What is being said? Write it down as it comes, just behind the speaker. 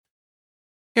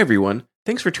Hey everyone,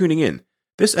 thanks for tuning in.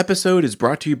 This episode is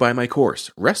brought to you by my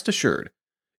course, Rest Assured.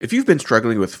 If you've been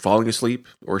struggling with falling asleep,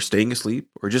 or staying asleep,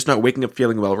 or just not waking up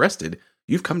feeling well rested,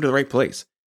 you've come to the right place.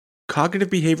 Cognitive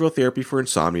behavioral therapy for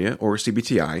insomnia, or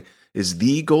CBTI, is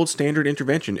the gold standard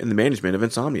intervention in the management of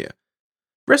insomnia.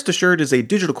 Rest Assured is a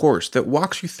digital course that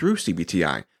walks you through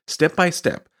CBTI, step by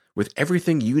step, with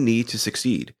everything you need to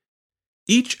succeed.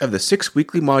 Each of the 6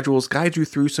 weekly modules guides you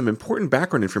through some important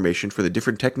background information for the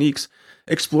different techniques,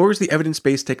 explores the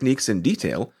evidence-based techniques in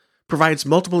detail, provides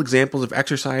multiple examples of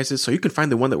exercises so you can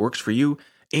find the one that works for you,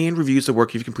 and reviews the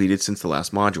work you've completed since the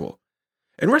last module.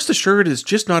 And Rest Assured is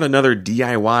just not another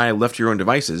DIY left to your own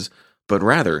devices, but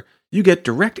rather, you get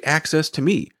direct access to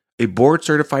me, a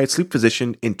board-certified sleep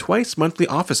physician, in twice monthly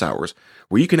office hours,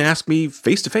 where you can ask me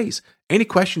face-to-face any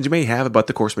questions you may have about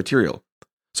the course material.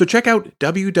 So check out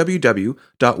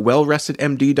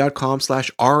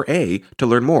www.wellrestedmd.com/RA to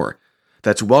learn more.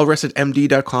 That's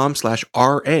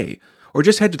wellrestedmd.com/RA, or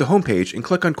just head to the homepage and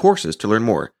click on courses to learn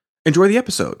more. Enjoy the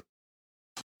episode.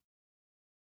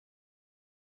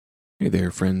 Hey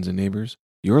there, friends and neighbors.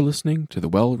 You're listening to the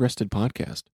Well Rested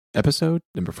Podcast, episode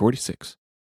number 46,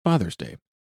 Father's Day.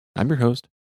 I'm your host,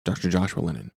 Dr. Joshua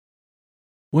Lennon.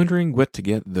 Wondering what to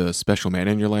get the special man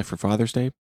in your life for Father's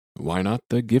Day? Why not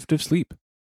the gift of sleep?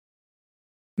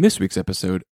 In this week's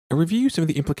episode, I review some of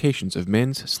the implications of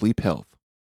men's sleep health.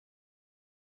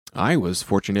 I was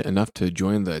fortunate enough to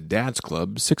join the Dad's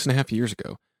Club 6.5 years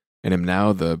ago, and am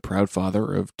now the proud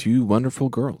father of 2 wonderful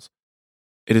girls.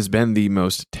 It has been the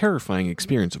most terrifying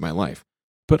experience of my life,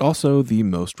 but also the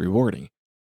most rewarding.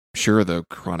 Sure, the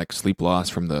chronic sleep loss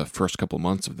from the first couple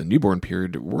months of the newborn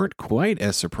period weren't quite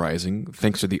as surprising,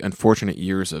 thanks to the unfortunate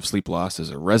years of sleep loss as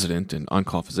a resident and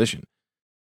on-call physician.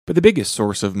 But the biggest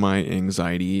source of my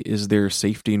anxiety is their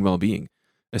safety and well-being,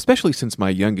 especially since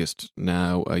my youngest,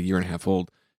 now a 1.5 years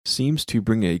old, seems to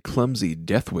bring a clumsy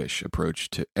death wish approach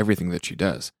to everything that she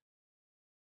does.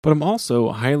 But I'm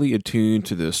also highly attuned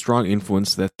to the strong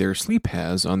influence that their sleep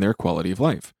has on their quality of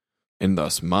life, and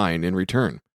thus mine in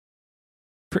return.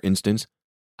 For instance,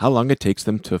 how long it takes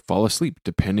them to fall asleep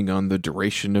depending on the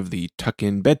duration of the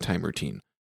tuck-in bedtime routine,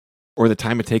 or the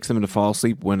time it takes them to fall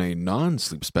asleep when a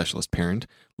non-sleep specialist parent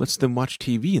lets them watch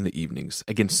TV in the evenings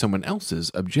against someone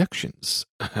else's objections.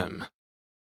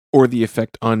 Or the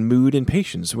effect on mood and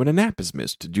patience when a nap is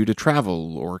missed due to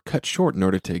travel or cut short in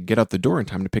order to get out the door in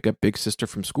time to pick up big sister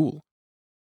from school.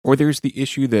 Or there's the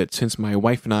issue that since my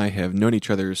wife and I have known each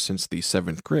other since the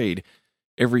 7th grade,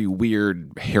 every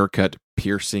weird haircut,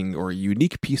 piercing, or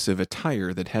unique piece of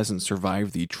attire that hasn't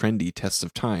survived the trendy tests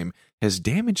of time has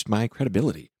damaged my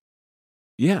credibility.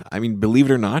 Yeah, believe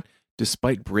it or not,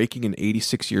 despite breaking an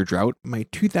 86-year drought, my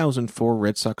 2004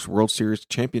 Red Sox World Series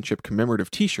championship commemorative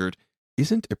t-shirt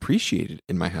isn't appreciated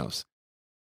in my house.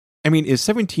 Is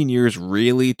 17 years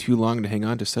really too long to hang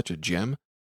on to such a gem?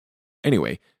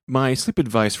 Anyway, my sleep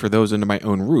advice for those under my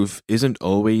own roof isn't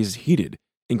always heeded,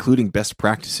 including best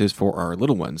practices for our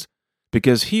little ones,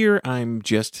 because here I'm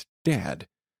just dad,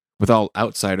 with all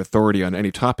outside authority on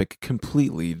any topic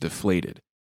completely deflated.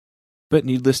 But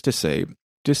needless to say,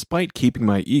 despite keeping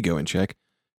my ego in check,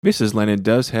 Mrs. Lennon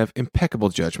does have impeccable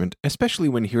judgment, especially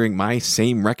when hearing my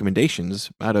same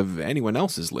recommendations out of anyone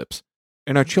else's lips,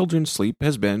 and our children's sleep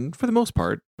has been, for the most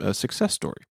part, a success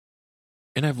story.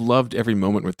 And I've loved every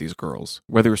moment with these girls,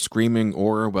 whether screaming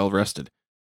or well-rested.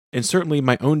 And certainly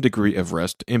my own degree of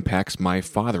rest impacts my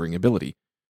fathering ability.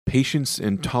 Patience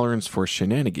and tolerance for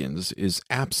shenanigans is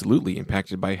absolutely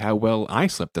impacted by how well I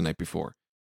slept the night before.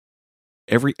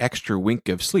 Every extra wink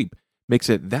of sleep makes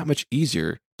it that much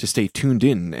easier to stay tuned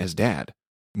in as dad,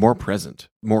 more present,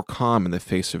 more calm in the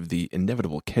face of the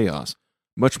inevitable chaos,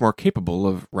 much more capable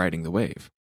of riding the wave.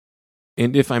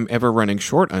 And if I'm ever running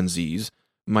short on Z's,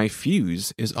 my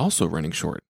fuse is also running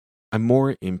short. I'm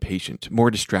more impatient,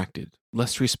 more distracted,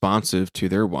 less responsive to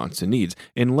their wants and needs,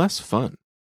 and less fun,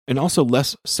 and also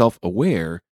less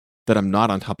self-aware that I'm not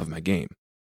on top of my game.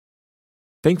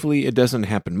 Thankfully, it doesn't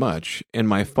happen much, and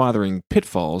my fathering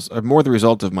pitfalls are more the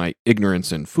result of my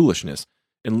ignorance and foolishness,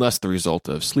 and less the result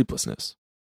of sleeplessness.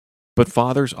 But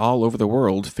fathers all over the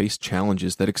world face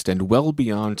challenges that extend well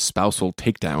beyond spousal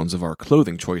takedowns of our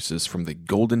clothing choices from the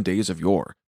golden days of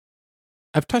yore.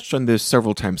 I've touched on this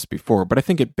several times before, but I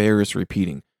think it bears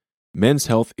repeating. Men's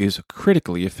health is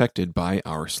critically affected by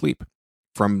our sleep.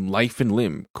 From life and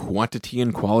limb, quantity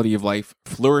and quality of life,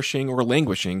 flourishing or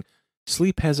languishing,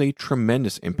 sleep has a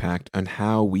tremendous impact on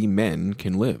how we men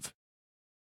can live.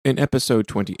 In episode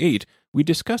 28, we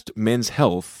discussed men's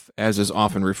health, as is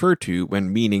often referred to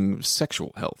when meaning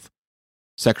sexual health.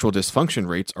 Sexual dysfunction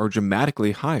rates are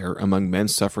dramatically higher among men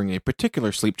suffering a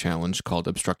particular sleep challenge called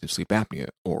obstructive sleep apnea,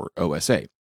 or OSA.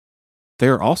 They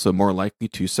are also more likely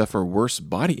to suffer worse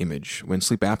body image when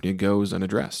sleep apnea goes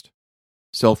unaddressed.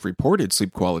 Self-reported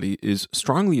sleep quality is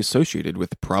strongly associated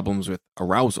with problems with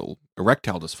arousal,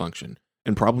 erectile dysfunction,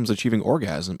 and problems achieving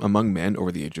orgasm among men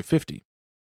over the age of 50.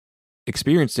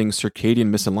 Experiencing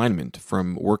circadian misalignment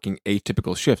from working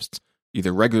atypical shifts,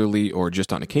 either regularly or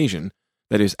just on occasion,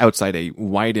 that is outside a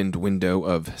widened window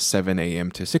of 7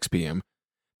 a.m. to 6 p.m.,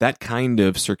 that kind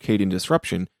of circadian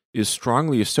disruption is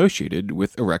strongly associated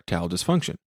with erectile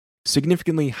dysfunction.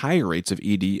 Significantly higher rates of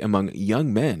ED among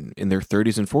young men in their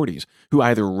 30s and 40s who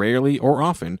either rarely or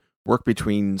often work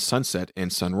between sunset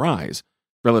and sunrise,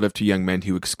 relative to young men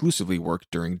who exclusively work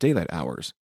during daylight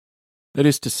hours. That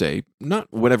is to say, not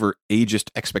whatever ageist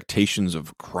expectations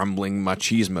of crumbling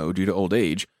machismo due to old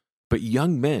age, but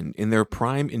young men in their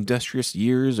prime industrious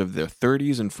years of their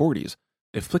 30s and 40s,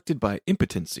 afflicted by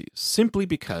impotency simply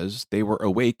because they were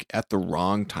awake at the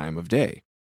wrong time of day.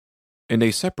 And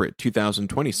a separate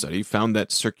 2020 study found that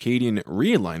circadian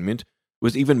realignment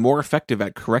was even more effective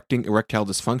at correcting erectile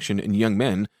dysfunction in young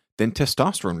men than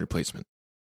testosterone replacement.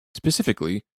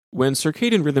 Specifically, when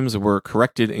circadian rhythms were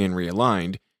corrected and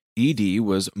realigned, ED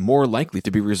was more likely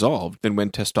to be resolved than when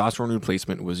testosterone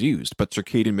replacement was used, but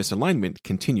circadian misalignment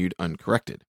continued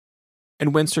uncorrected.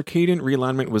 And when circadian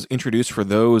realignment was introduced for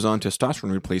those on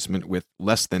testosterone replacement with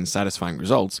less than satisfying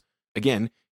results, again,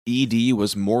 ED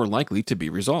was more likely to be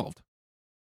resolved.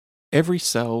 Every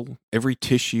cell, every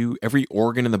tissue, every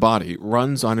organ in the body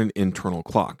runs on an internal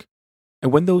clock.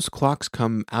 And when those clocks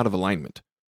come out of alignment,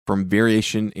 from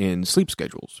variation in sleep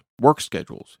schedules, work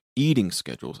schedules, eating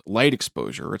schedules, light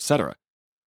exposure, etc.,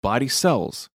 body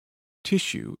cells,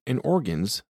 tissue, and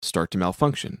organs start to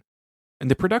malfunction.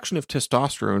 And the production of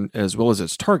testosterone, as well as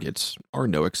its targets, are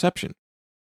no exception.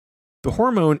 The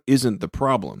hormone isn't the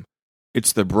problem.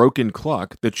 It's the broken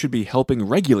clock that should be helping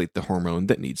regulate the hormone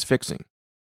that needs fixing.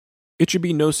 It should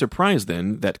be no surprise,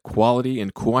 then, that quality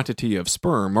and quantity of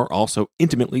sperm are also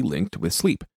intimately linked with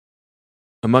sleep.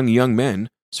 Among young men,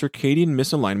 circadian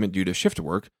misalignment due to shift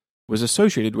work was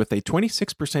associated with a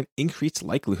 26% increased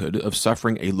likelihood of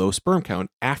suffering a low sperm count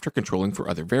after controlling for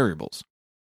other variables.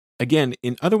 Again,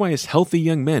 in otherwise healthy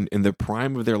young men in the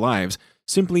prime of their lives,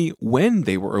 simply when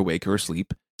they were awake or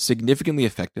asleep significantly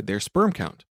affected their sperm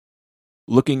count.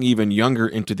 Looking even younger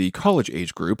into the college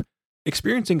age group,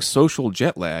 experiencing social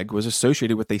jet lag was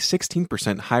associated with a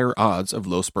 16% higher odds of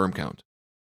low sperm count.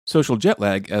 Social jet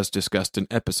lag, as discussed in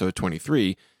episode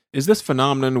 23, is this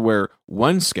phenomenon where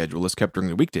one schedule is kept during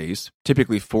the weekdays,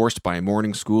 typically forced by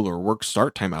morning school or work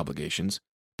start time obligations,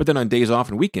 but then on days off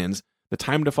and weekends, the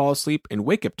time to fall asleep and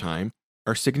wake up time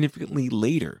are significantly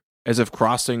later, as if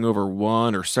crossing over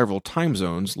one or several time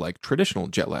zones like traditional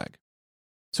jet lag.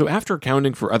 So after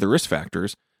accounting for other risk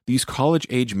factors, these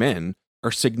college-age men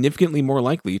are significantly more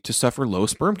likely to suffer low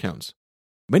sperm counts,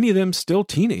 many of them still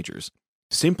teenagers,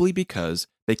 simply because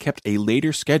they kept a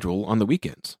later schedule on the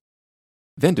weekends.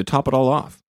 Then to top it all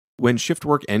off, when shift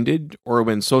work ended or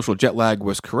when social jet lag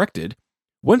was corrected,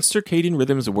 once circadian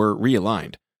rhythms were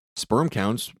realigned, sperm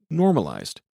counts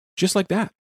normalized, just like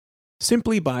that,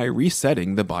 simply by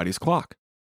resetting the body's clock.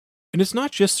 And it's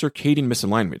not just circadian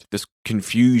misalignment, this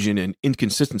confusion and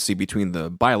inconsistency between the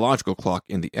biological clock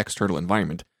and the external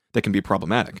environment, that can be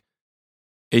problematic.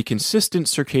 A consistent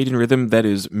circadian rhythm that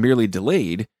is merely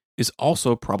delayed is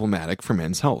also problematic for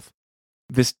men's health.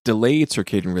 This delayed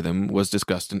circadian rhythm was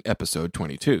discussed in episode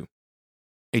 22.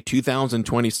 A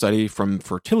 2020 study from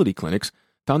fertility clinics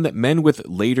found that men with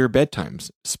later bedtimes,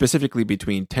 specifically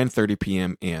between 10:30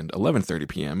 p.m. and 11:30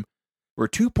 p.m., were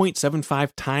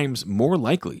 2.75 times more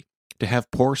likely to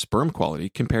have poor sperm quality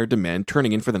compared to men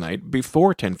turning in for the night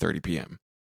before 10:30 p.m.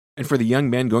 And for the young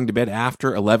men going to bed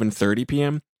after 11:30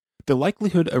 p.m., the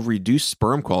likelihood of reduced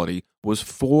sperm quality was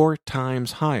 4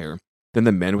 times higher than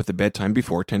the men with the bedtime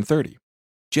before 10:30,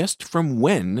 just from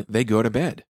when they go to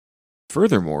bed.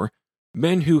 Furthermore,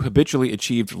 men who habitually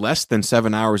achieved less than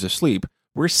 7 hours of sleep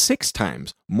were 6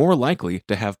 times more likely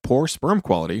to have poor sperm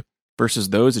quality versus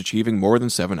those achieving more than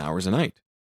 7 hours a night.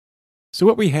 So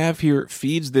what we have here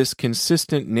feeds this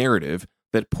consistent narrative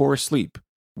that poor sleep,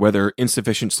 whether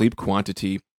insufficient sleep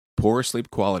quantity, poor sleep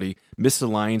quality,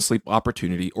 misaligned sleep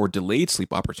opportunity, or delayed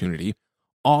sleep opportunity,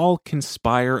 all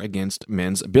conspire against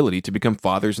men's ability to become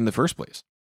fathers in the first place.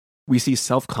 We see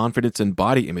self-confidence and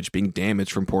body image being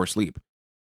damaged from poor sleep.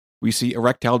 We see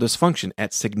erectile dysfunction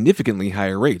at significantly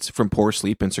higher rates from poor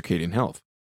sleep and circadian health.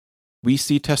 We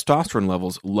see testosterone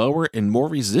levels lower and more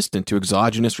resistant to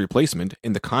exogenous replacement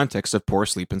in the context of poor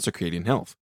sleep and circadian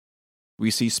health.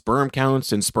 we see sperm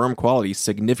counts and sperm quality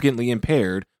significantly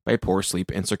impaired by poor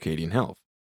sleep and circadian health.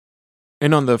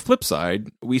 And on the flip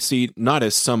side, we see not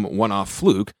as some one-off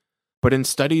fluke, but in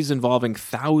studies involving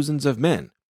thousands of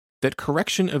men, that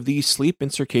correction of these sleep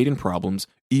and circadian problems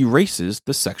erases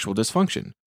the sexual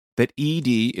dysfunction, that ED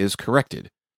is corrected,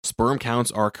 sperm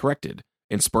counts are corrected,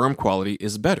 and sperm quality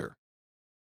is better.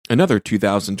 Another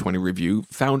 2020 review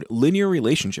found linear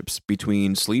relationships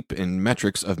between sleep and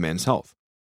metrics of men's health.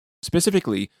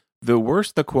 Specifically, the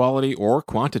worse the quality or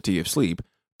quantity of sleep,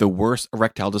 the worse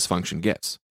erectile dysfunction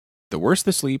gets. The worse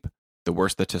the sleep, the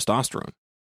worse the testosterone.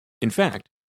 In fact,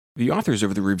 the authors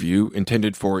of the review,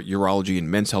 intended for urology and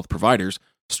men's health providers,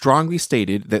 strongly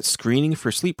stated that screening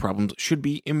for sleep problems should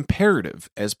be imperative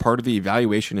as part of the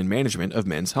evaluation and management of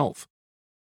men's health.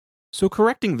 So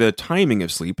correcting the timing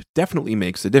of sleep definitely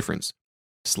makes a difference.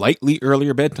 Slightly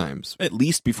earlier bedtimes, at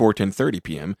least before 10:30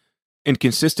 p.m., and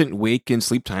consistent wake and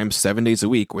sleep times 7 days a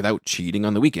week without cheating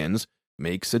on the weekends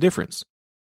makes a difference.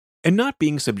 And not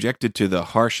being subjected to the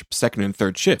harsh second and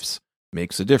third shifts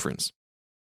makes a difference.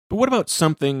 But what about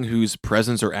something whose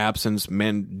presence or absence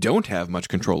men don't have much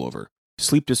control over?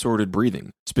 Sleep-disordered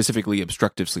breathing, specifically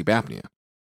obstructive sleep apnea.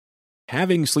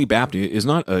 Having sleep apnea is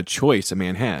not a choice a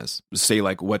man has, say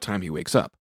like what time he wakes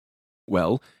up.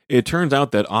 Well, it turns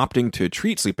out that opting to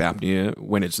treat sleep apnea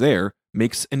when it's there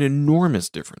makes an enormous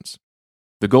difference.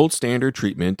 The gold standard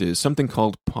treatment is something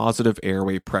called positive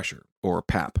airway pressure, or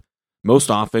PAP, most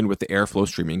often with the airflow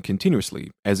streaming continuously,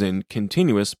 as in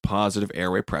continuous positive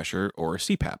airway pressure, or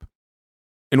CPAP.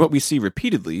 And what we see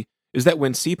repeatedly is that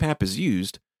when CPAP is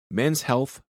used, men's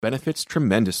health benefits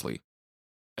tremendously.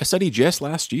 A study just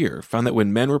last year found that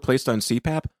when men were placed on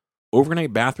CPAP,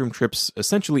 overnight bathroom trips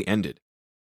essentially ended.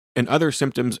 And other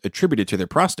symptoms attributed to their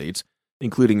prostates,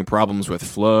 including problems with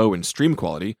flow and stream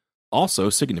quality, also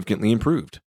significantly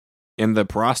improved. And the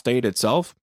prostate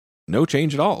itself? No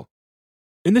change at all.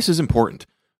 And this is important.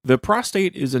 The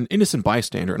prostate is an innocent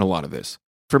bystander in a lot of this.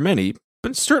 For many,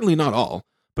 but certainly not all,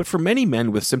 but for many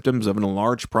men with symptoms of an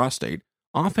enlarged prostate,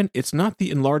 often it's not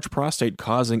the enlarged prostate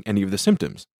causing any of the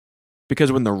symptoms.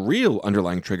 Because when the real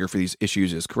underlying trigger for these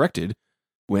issues is corrected,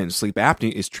 when sleep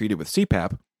apnea is treated with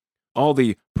CPAP, all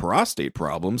the prostate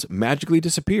problems magically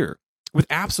disappear, with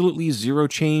absolutely zero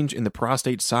change in the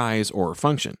prostate size or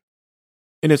function.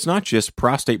 And it's not just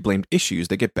prostate-blamed issues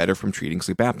that get better from treating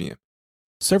sleep apnea.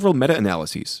 Several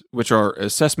meta-analyses, which are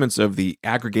assessments of the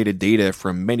aggregated data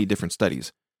from many different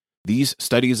studies, these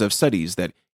studies of studies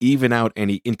that even out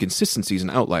any inconsistencies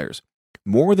and outliers,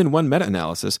 more than one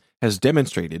meta-analysis has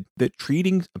demonstrated that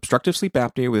treating obstructive sleep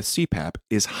apnea with CPAP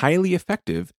is highly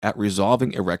effective at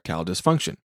resolving erectile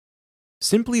dysfunction.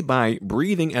 Simply by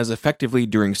breathing as effectively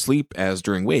during sleep as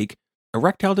during wake,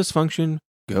 erectile dysfunction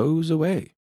goes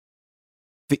away.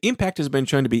 The impact has been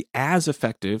shown to be as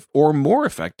effective or more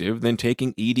effective than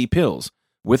taking ED pills,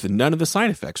 with none of the side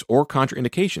effects or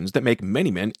contraindications that make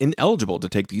many men ineligible to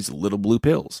take these little blue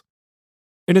pills.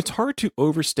 And it's hard to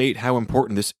overstate how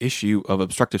important this issue of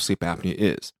obstructive sleep apnea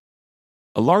is.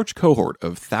 A large cohort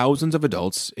of thousands of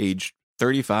adults aged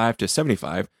 35 to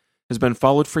 75 has been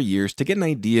followed for years to get an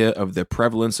idea of the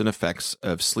prevalence and effects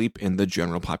of sleep in the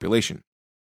general population.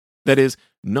 That is,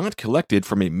 not collected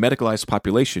from a medicalized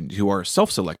population who are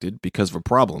self-selected because of a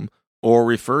problem, or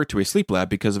referred to a sleep lab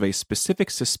because of a specific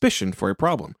suspicion for a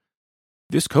problem.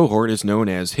 This cohort is known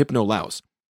as Hypno-Laos,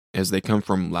 as they come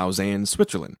from Lausanne,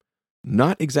 Switzerland,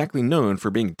 not exactly known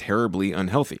for being terribly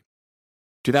unhealthy.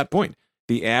 To that point,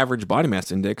 the average body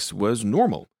mass index was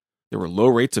normal. There were low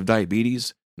rates of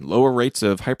diabetes, lower rates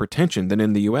of hypertension than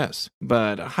in the US,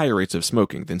 but higher rates of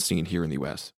smoking than seen here in the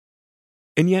US.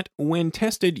 And yet, when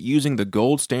tested using the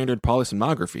gold standard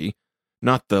polysomnography,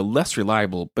 not the less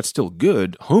reliable but still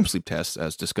good home sleep tests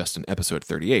as discussed in episode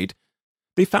 38,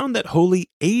 they found that wholly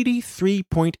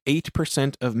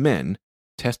 83.8% of men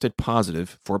tested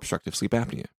positive for obstructive sleep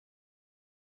apnea.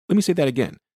 Let me say that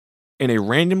again. In a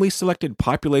randomly selected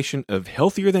population of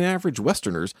healthier than average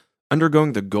Westerners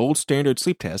undergoing the gold standard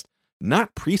sleep test,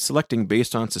 not pre-selecting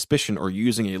based on suspicion or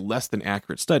using a less than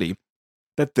accurate study,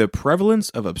 that the prevalence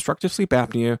of obstructive sleep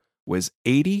apnea was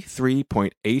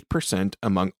 83.8%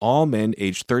 among all men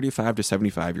aged 35 to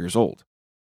 75 years old.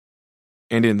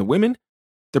 And in the women,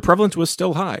 the prevalence was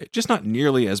still high, just not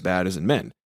nearly as bad as in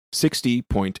men.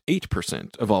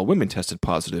 60.8% of all women tested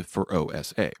positive for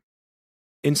OSA.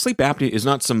 And sleep apnea is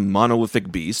not some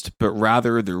monolithic beast, but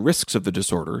rather the risks of the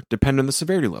disorder depend on the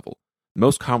severity level,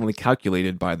 most commonly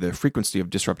calculated by the frequency of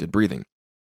disrupted breathing.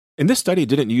 And this study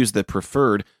didn't use the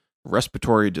preferred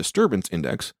respiratory disturbance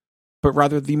index, but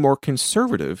rather the more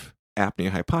conservative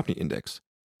apnea-hypopnea index,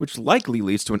 which likely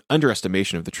leads to an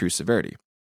underestimation of the true severity.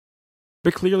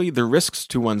 but clearly the risks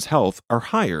to one's health are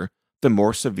higher the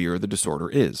more severe the disorder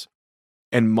is.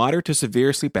 And moderate to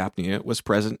severe sleep apnea was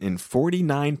present in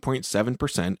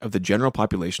 49.7% of the general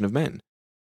population of men,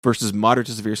 versus moderate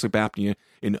to severe sleep apnea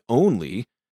in only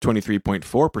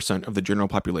 23.4% of the general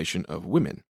population of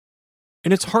women.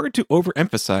 And it's hard to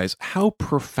overemphasize how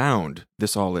profound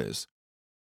this all is.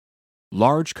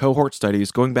 Large cohort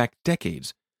studies going back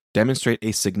decades demonstrate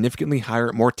a significantly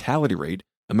higher mortality rate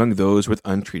among those with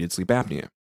untreated sleep apnea.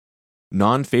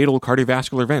 Non-fatal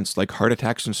cardiovascular events like heart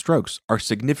attacks and strokes are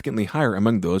significantly higher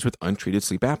among those with untreated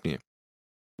sleep apnea,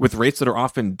 with rates that are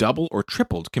often double or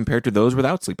tripled compared to those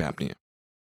without sleep apnea.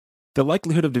 The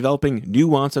likelihood of developing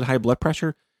new-onset high blood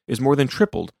pressure is more than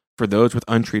tripled for those with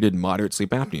untreated moderate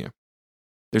sleep apnea.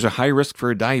 There's a high risk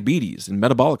for diabetes and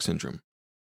metabolic syndrome.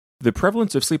 The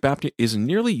prevalence of sleep apnea is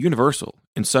nearly universal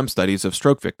in some studies of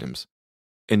stroke victims,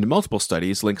 and multiple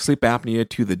studies link sleep apnea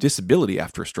to the disability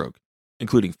after a stroke,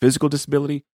 including physical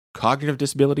disability, cognitive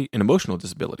disability, and emotional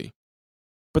disability.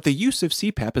 But the use of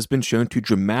CPAP has been shown to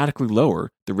dramatically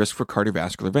lower the risk for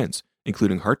cardiovascular events,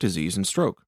 including heart disease and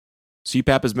stroke.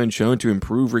 CPAP has been shown to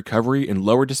improve recovery and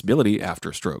lower disability after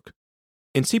a stroke.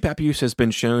 And CPAP use has been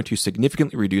shown to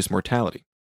significantly reduce mortality.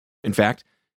 In fact,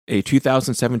 a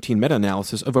 2017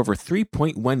 meta-analysis of over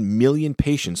 3.1 million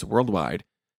patients worldwide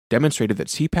demonstrated that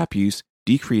CPAP use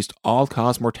decreased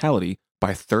all-cause mortality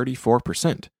by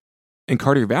 34%, and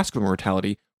cardiovascular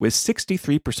mortality was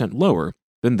 63% lower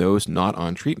than those not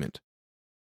on treatment.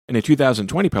 And a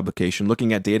 2020 publication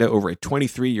looking at data over a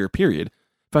 23-year period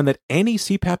found that any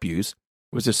CPAP use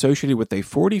was associated with a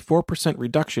 44%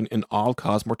 reduction in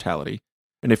all-cause mortality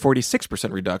and a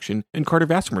 46% reduction in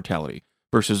cardiovascular mortality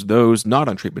versus those not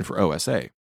on treatment for OSA.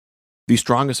 The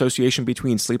strong association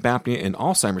between sleep apnea and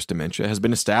Alzheimer's dementia has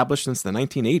been established since the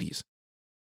 1980s.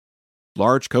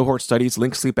 Large cohort studies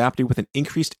link sleep apnea with an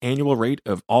increased annual rate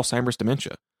of Alzheimer's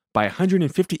dementia by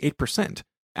 158%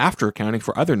 after accounting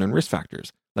for other known risk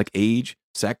factors like age,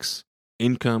 sex,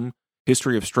 income,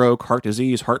 history of stroke, heart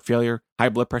disease, heart failure, high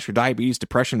blood pressure, diabetes,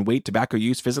 depression, weight, tobacco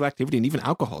use, physical activity, and even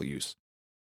alcohol use.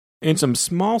 And some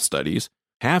small studies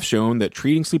have shown that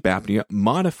treating sleep apnea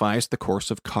modifies the course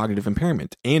of cognitive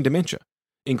impairment and dementia,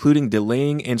 including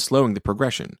delaying and slowing the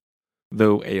progression,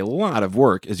 though a lot of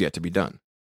work is yet to be done.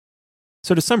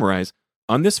 So to summarize,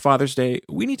 on this Father's Day,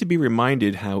 we need to be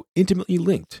reminded how intimately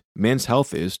linked men's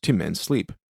health is to men's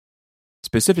sleep.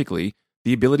 Specifically,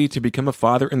 the ability to become a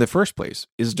father in the first place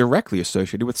is directly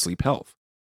associated with sleep health.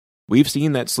 We've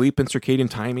seen that sleep and circadian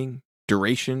timing,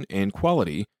 duration, and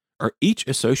quality are each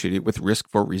associated with risk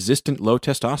for resistant low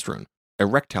testosterone,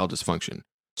 erectile dysfunction,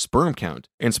 sperm count,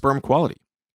 and sperm quality,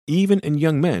 even in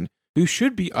young men who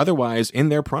should be otherwise in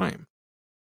their prime.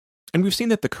 And we've seen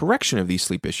that the correction of these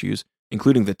sleep issues,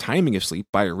 including the timing of sleep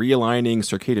by realigning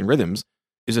circadian rhythms,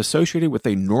 is associated with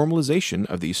a normalization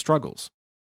of these struggles.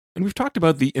 And we've talked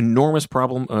about the enormous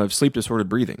problem of sleep-disordered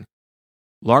breathing.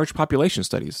 Large population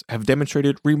studies have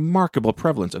demonstrated remarkable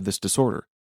prevalence of this disorder,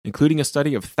 including a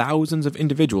study of thousands of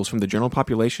individuals from the general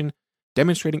population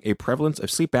demonstrating a prevalence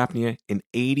of sleep apnea in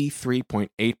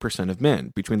 83.8% of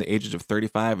men between the ages of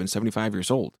 35 and 75 years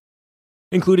old,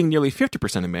 including nearly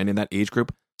 50% of men in that age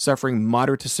group suffering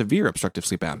moderate to severe obstructive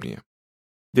sleep apnea.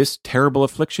 This terrible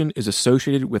affliction is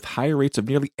associated with higher rates of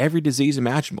nearly every disease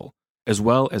imaginable, as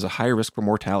well as a higher risk for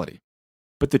mortality.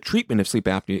 But the treatment of sleep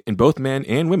apnea in both men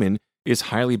and women is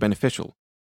highly beneficial.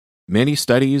 Many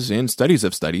studies and studies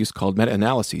of studies called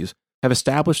meta-analyses have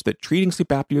established that treating sleep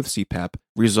apnea with CPAP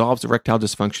resolves erectile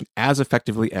dysfunction as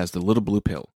effectively as the little blue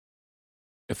pill.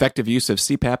 Effective use of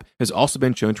CPAP has also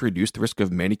been shown to reduce the risk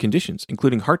of many conditions,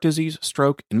 including heart disease,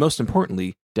 stroke, and most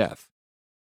importantly, death.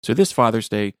 So this Father's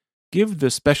Day, give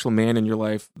the special man in your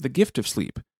life the gift of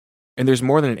sleep, and there's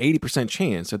more than an 80%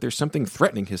 chance that there's something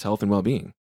threatening his health and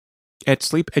well-being. At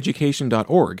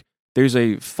sleepeducation.org, there's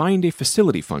a Find a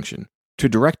Facility function to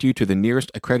direct you to the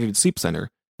nearest accredited sleep center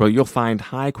where you'll find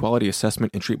high-quality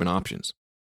assessment and treatment options.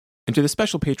 And to the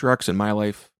special patriarchs in my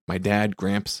life, my dad,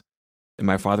 Gramps, and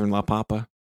my father-in-law, Papa,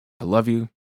 I love you.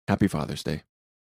 Happy Father's Day.